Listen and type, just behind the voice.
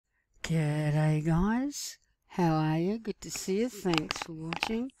G'day guys, how are you? Good to see you. Thanks for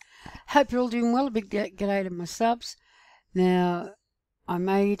watching. Hope you're all doing well. A big g'day to my subs. Now, I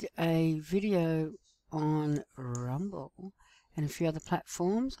made a video on Rumble and a few other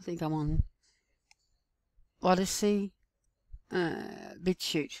platforms. I think I'm on Odyssey,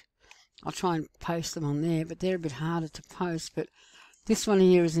 BitChute. I'll try and post them on there, but they're a bit harder to post. But this one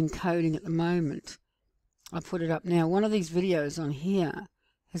here is encoding at the moment. I put it up now. One of these videos on here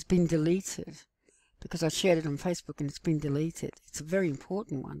has been deleted because I shared it on Facebook and it's been deleted. It's a very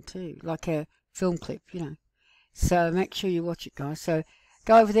important one too, like a film clip, you know. So make sure you watch it, guys. So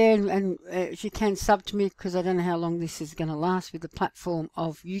go over there and if you can, sub to me, because I don't know how long this is going to last with the platform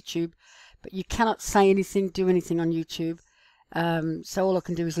of YouTube. But you cannot say anything, do anything on YouTube. So all I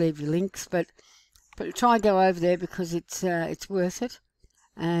can do is leave you links. But try and go over there because it's worth it.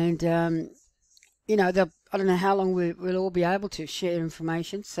 And you know, I don't know how long we'll all be able to share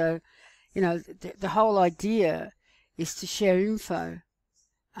information. So, you know, the whole idea is to share info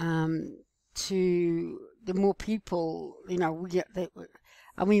to the more people. You know, we get that.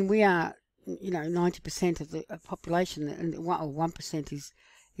 I mean, we are, you know, 90% of the population, and 1%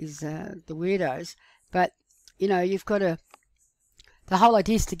 is the weirdos. But you know, you've got to. The whole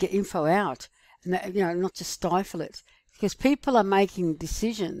idea is to get info out, and that, you know, not to stifle it, because people are making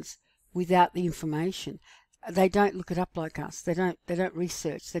decisions without the information. They don't look it up like us. They don't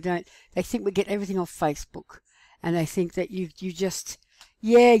research. They think we get everything off Facebook, and they think that you just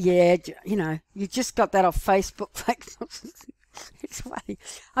you know, you just got that off Facebook. It's funny.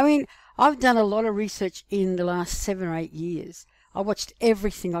 I mean, I've done a lot of research in the last 7 or 8 years. I watched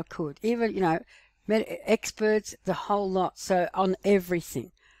everything I could, even, you know, met experts, the whole lot. So on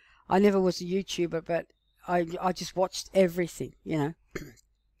everything. I never was a YouTuber, but I just watched everything, you know.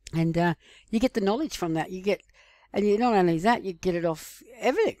 And you get the knowledge from that. And you not only that, you get it off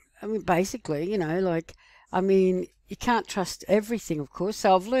everything. I mean, basically, you know, like, I mean, you can't trust everything, of course.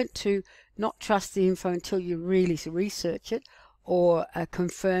 So I've learnt to not trust the info until you really research it or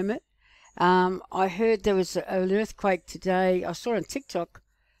confirm it. I heard there was an earthquake today. I saw on TikTok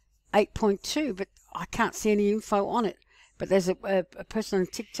 8.2, but I can't see any info on it. But there's a person on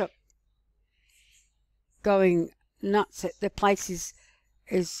TikTok going nuts at the place is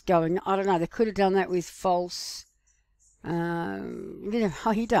going. I don't know. They could have done that with false. You know,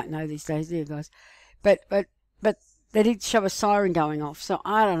 you don't know these days, do you guys? But they did show a siren going off. So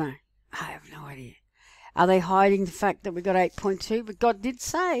I don't know. I have no idea. Are they hiding the fact that we got 8.2? But God did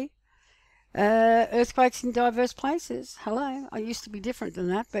say earthquakes in diverse places. Hello. I used to be different than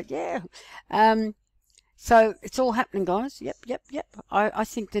that, but yeah. So it's all happening, guys. Yep. I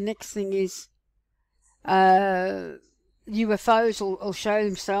think the next thing is UFOs will show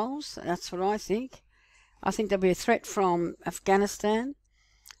themselves. That's what I think. I think there'll be a threat from Afghanistan.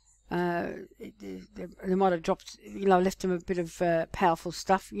 They might have dropped, you know, left them a bit of powerful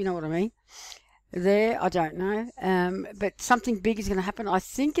stuff. You know what I mean? There, I don't know. But something big is going to happen. I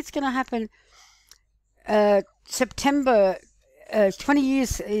think it's going to happen September. 20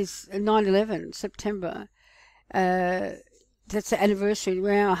 years is 9/11. September. That's the anniversary.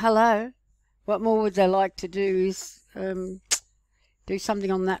 Wow, hello. What more would they like to do is do something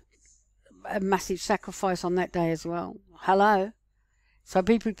on that, a massive sacrifice on that day as well. Hello. So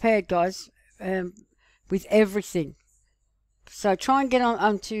be prepared, guys, with everything. So try and get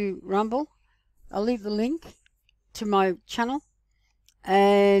onto Rumble. I'll leave the link to my channel.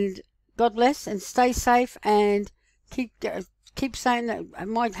 And God bless and stay safe and keep saying that.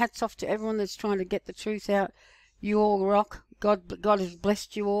 My hats off to everyone that's trying to get the truth out. You all rock. God has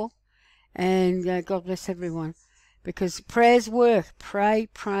blessed you all. And God bless everyone, because prayers work. Pray,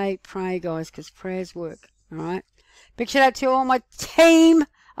 guys, because prayers work. All right. Big shout out to all my team.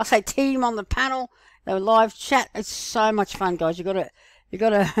 I say team on the panel. The live chat. It's so much fun, guys. You gotta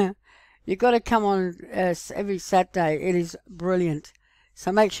come on every Saturday. It is brilliant.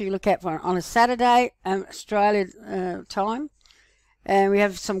 So make sure you look out for it on a Saturday, Australia time, and we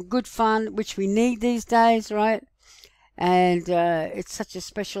have some good fun, which we need these days, right? And it's such a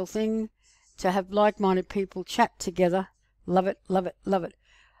special thing to have like-minded people chat together. Love it.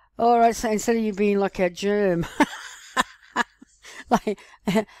 All right, so instead of you being like a germ, like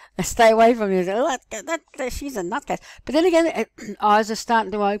stay away from you. Oh, she's a nutcase. But then again, eyes are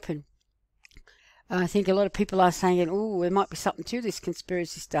starting to open. I think a lot of people are saying, oh, there might be something to this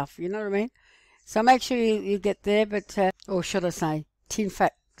conspiracy stuff. You know what I mean? So make sure you get there. But or should I say, tin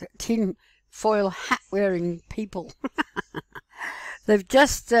foil hat-wearing people. They've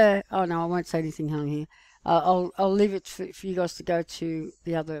just, oh no, I won't say anything on here. I'll leave it for you guys to go to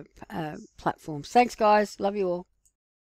the other platforms. Thanks, guys. Love you all.